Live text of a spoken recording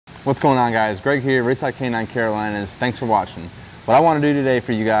What's going on, guys? Greg here, Ridgeside Canine Carolinas. Thanks for watching. What I want to do today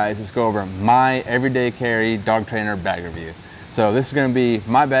for you guys is go over my everyday carry dog trainer bag review. So this is going to be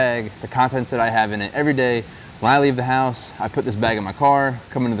my bag, the contents that I have in it every day. When I leave the house, I put this bag in my car,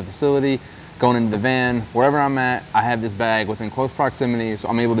 come into the facility, going into the van, wherever I'm at, I have this bag within close proximity, so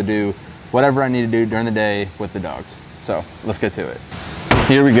I'm able to do whatever I need to do during the day with the dogs. So let's get to it.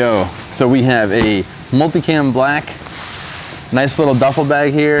 Here we go. So we have a multicam black, nice little duffel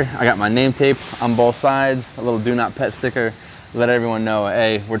bag here. I got my name tape on both sides, a little do not pet sticker, let everyone know,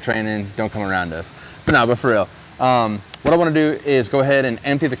 hey, we're training, don't come around us. But for real, what I want to do is go ahead and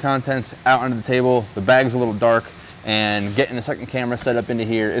empty the contents out onto the table. The bag's a little dark, and getting the second camera set up into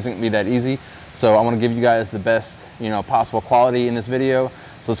here isn't gonna be that easy. So I want to give you guys the best, possible quality in this video.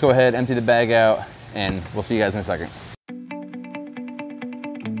 So let's go ahead, empty the bag out, and we'll see you guys in a second.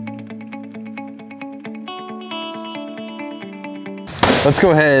 Let's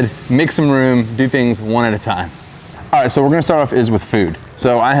go ahead, make some room, do things one at a time. All right, so we're gonna start off is with food.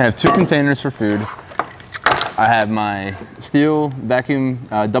 So I have 2 containers for food. I have my steel vacuum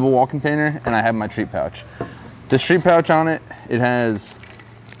double wall container, and I have my treat pouch. This treat pouch on it, it has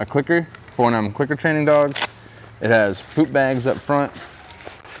a clicker for when I'm clicker training dogs. It has poop bags up front.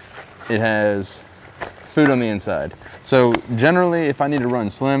 It has food on the inside. So generally, if I need to run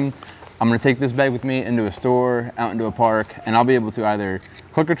slim, I'm gonna take this bag with me into a store, out into a park, and I'll be able to either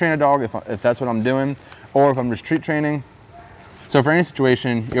clicker train a dog if that's what I'm doing, or if I'm just treat training. So for any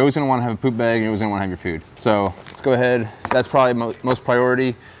situation, you're always gonna wanna have a poop bag, and you're always gonna wanna have your food. So let's go ahead. That's probably most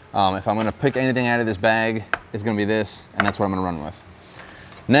priority. If I'm gonna pick anything out of this bag, it's gonna be this, and that's what I'm gonna run with.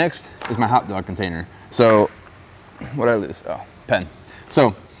 Next is my hot dog container. So, what did I lose? Oh, pen.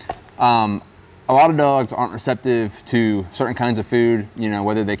 So, a lot of dogs aren't receptive to certain kinds of food,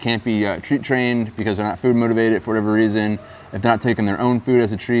 whether they can't be treat trained because they're not food motivated for whatever reason, if they're not taking their own food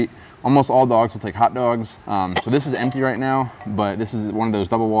as a treat. Almost all dogs will take hot dogs. So this is empty right now, but this is one of those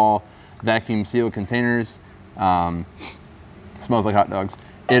double wall vacuum sealed containers. It smells like hot dogs.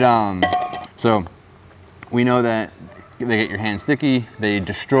 So we know that they get your hands sticky, they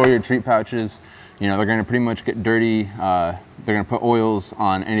destroy your treat pouches. They're gonna pretty much get dirty. They're gonna put oils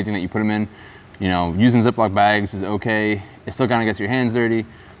on anything that you put them in. Using Ziploc bags is okay. It still kind of gets your hands dirty,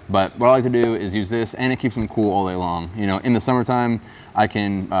 but what I like to do is use this, and it keeps them cool all day long. In the summertime, I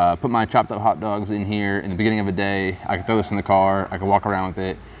can put my chopped up hot dogs in here in the beginning of a day. I can throw this in the car, I can walk around with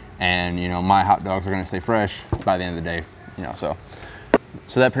it, and my hot dogs are gonna stay fresh by the end of the day. So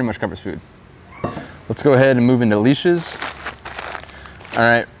that pretty much covers food. Let's go ahead and move into leashes. All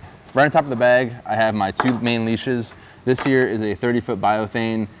right, right on top of the bag, I have my 2 main leashes. This here is a 30-foot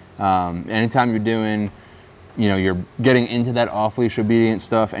biothane. Anytime you're doing, you're getting into that off-leash obedient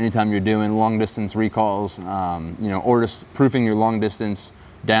stuff, anytime you're doing long-distance recalls, or just proofing your long-distance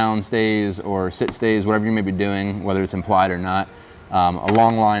down stays or sit stays, whatever you may be doing, whether it's implied or not, a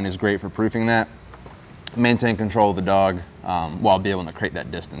long line is great for proofing that. Maintain control of the dog while being able to create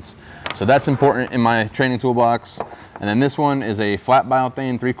that distance. So that's important in my training toolbox. And then this one is a flat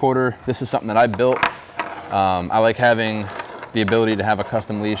biothane 3/4. This is something that I built. I like having the ability to have a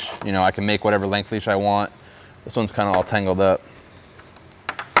custom leash. I can make whatever length leash I want. This one's kind of all tangled up.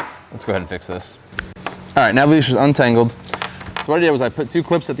 Let's go ahead and fix this. All right, now the leash is untangled. So what I did was I put 2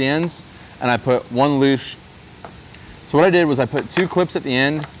 clips at the ends, and I put 1 loose. So what I did was I put 2 clips at the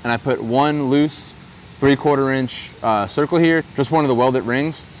end, and I put 1 loose 3/4 inch circle here, just one of the welded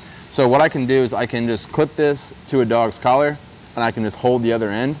rings. So what I can do is I can just clip this to a dog's collar, and I can just hold the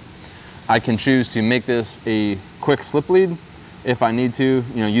other end. I can choose to make this a quick slip lead. If I need to,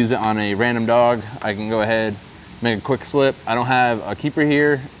 use it on a random dog, I can go ahead, make a quick slip. I don't have a keeper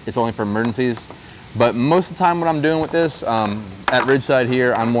here. It's only for emergencies. But most of the time what I'm doing with this, at Ridgeside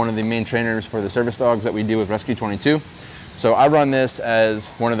here, I'm one of the main trainers for the service dogs that we do with Rescue 22. So I run this as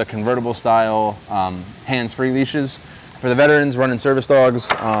one of the convertible style hands-free leashes. For the veterans running service dogs,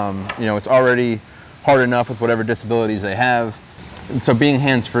 it's already hard enough with whatever disabilities they have. And so being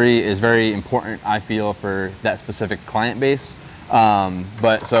hands-free is very important, I feel, for that specific client base.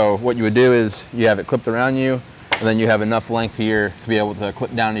 So what you would do is you have it clipped around you, and then you have enough length here to be able to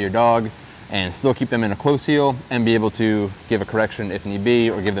clip down to your dog and still keep them in a close heel and be able to give a correction if need be,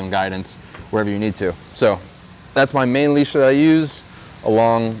 or give them guidance wherever you need to. So that's my main leash that I use,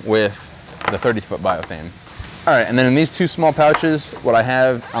 along with the 30-foot biothane. All right, and then in these 2 small pouches, what I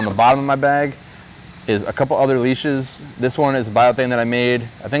have on the bottom of my bag is a couple other leashes. This one is a biothane that I made.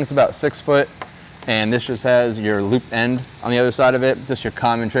 I think it's about 6 foot, and this just has your looped end on the other side of it, just your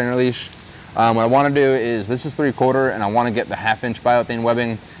common trainer leash. What I want to do is, this is 3/4, and I want to get the 1/2 inch biothane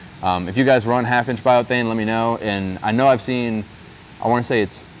webbing. If you guys run 1/2 inch biothane, let me know. And I know I've seen I want to say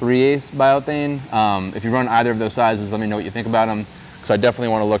it's 3/8 biothane. If you run either of those sizes, let me know what you think about them, because I definitely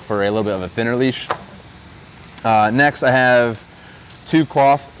want to look for a little bit of a thinner leash. Next, I have 2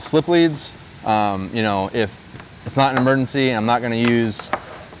 cloth slip leads. You know, if it's not an emergency and I'm not going to use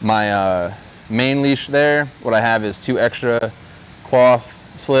my main leash there, what I have is 2 extra cloth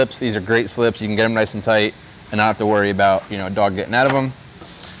slips. These are great slips. You can get them nice and tight and not have to worry about, you know, a dog getting out of them.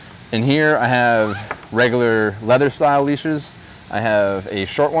 In here, I have regular leather style leashes. I have a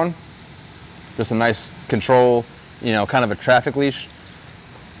short one, just a nice control, you know, kind of a traffic leash.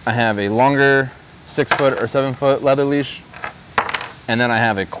 I have a longer 6-foot or 7-foot leather leash, and then I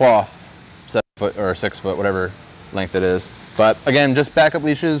have a cloth 7-foot or 6-foot, whatever length it is. But again, just backup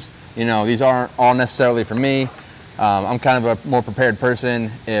leashes. You know, these aren't all necessarily for me. I'm kind of a more prepared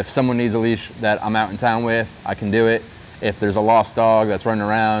person. If someone needs a leash that I'm out in town with, I can do it. If there's a lost dog that's running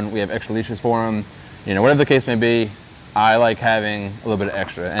around, we have extra leashes for them. You know, whatever the case may be, I like having a little bit of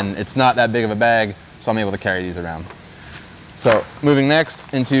extra, and it's not that big of a bag, so I'm able to carry these around. So moving next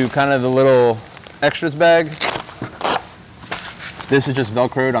into kind of the little extras bag. This is just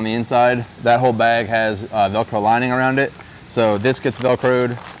Velcroed on the inside. That whole bag has Velcro lining around it. So this gets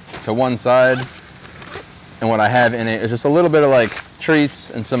Velcroed to one side. And what I have in it is just a little bit of like treats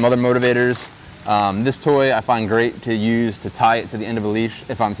and some other motivators. This toy I find great to use to tie it to the end of a leash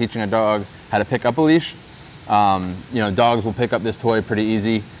if I'm teaching a dog how to pick up a leash. You know, dogs will pick up this toy pretty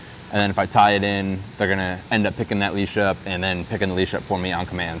easy. And then if I tie it in, they're gonna end up picking that leash up and then picking the leash up for me on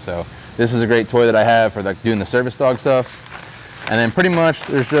command. So this is a great toy that I have for like doing the service dog stuff. And then pretty much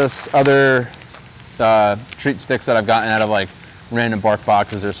there's just other treat sticks that I've gotten out of like random bark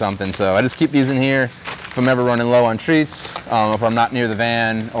boxes or something. So I just keep these in here if I'm ever running low on treats, if I'm not near the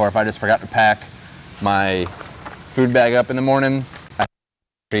van, or if I just forgot to pack my food bag up in the morning, I have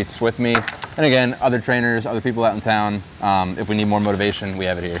treats with me. And again, other trainers, other people out in town, if we need more motivation, we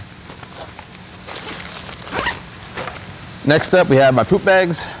have it here. Next up, we have my poop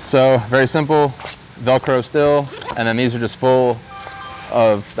bags. So very simple, Velcro still, and then these are just full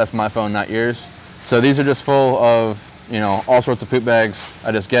of, that's my phone, not yours. So these are just full of, you know, all sorts of poop bags.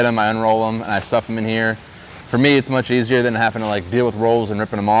 I just get them, I unroll them, and I stuff them in here. For me, it's much easier than having to like deal with rolls and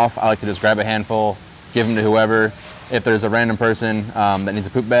ripping them off. I like to just grab a handful, give them to whoever. If there's a random person that needs a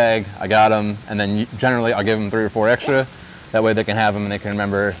poop bag, I got them, and then generally I'll give them 3 or 4 extra. That way they can have them and they can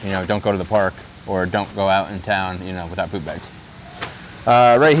remember, you know, don't go to the park or don't go out in town, you know, without poop bags.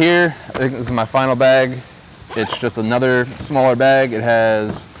 Right here, I think this is my final bag. It's just another smaller bag. It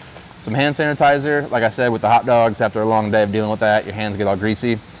has some hand sanitizer. Like I said, with the hot dogs, after a long day of dealing with that, your hands get all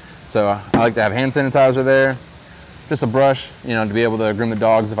greasy. So I like to have hand sanitizer there. Just a brush, you know, to be able to groom the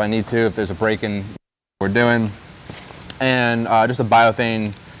dogs if I need to, if there's a break in what we're doing. And just a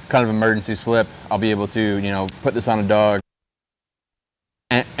biothane kind of emergency slip. I'll be able to, you know, put this on a dog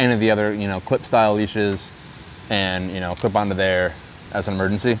and any of the other, you know, clip style leashes and, you know, clip onto there as an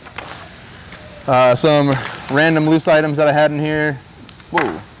emergency. Some random loose items that I had in here.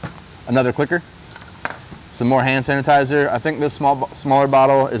 Whoa, another clicker. Some more hand sanitizer. I think this smaller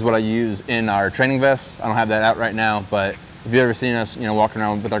bottle is what I use in our training vests. I don't have that out right now, but if you've ever seen us, you know, walking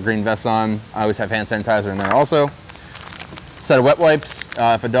around with our green vests on, I always have hand sanitizer in there also. Set of wet wipes.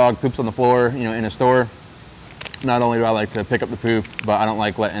 If a dog poops on the floor, you know, in a store, not only do I like to pick up the poop, but I don't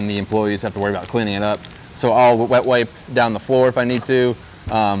like letting the employees have to worry about cleaning it up. So I'll wet wipe down the floor if I need to,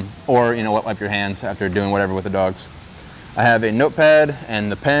 or, you know, wet wipe your hands after doing whatever with the dogs. I have a notepad,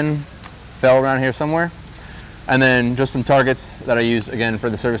 and the pen fell around here somewhere. And then just some targets that I use, again,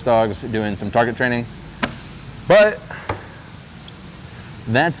 for the service dogs, doing some target training. But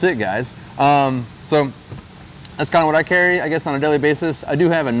that's it, guys. So that's kind of what I carry, I guess, on a daily basis. I do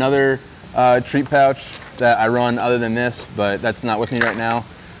have another treat pouch that I run other than this, but that's not with me right now.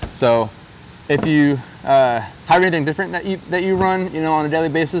 So if you have anything different that you run, you know, on a daily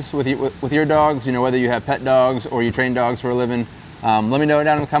basis with your dogs, you know, whether you have pet dogs or you train dogs for a living, let me know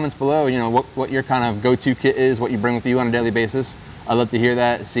down in the comments below, you know, what your kind of go-to kit is, what you bring with you on a daily basis. I'd love to hear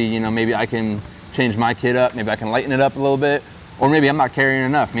that, see, you know, maybe I can change my kit up, maybe I can lighten it up a little bit, or maybe I'm not carrying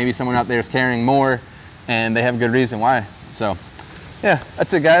enough. Maybe someone out there is carrying more and they have a good reason why. So yeah,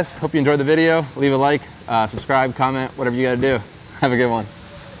 that's it, guys. Hope you enjoyed the video. Leave a like, subscribe, comment, whatever you gotta do. Have a good one.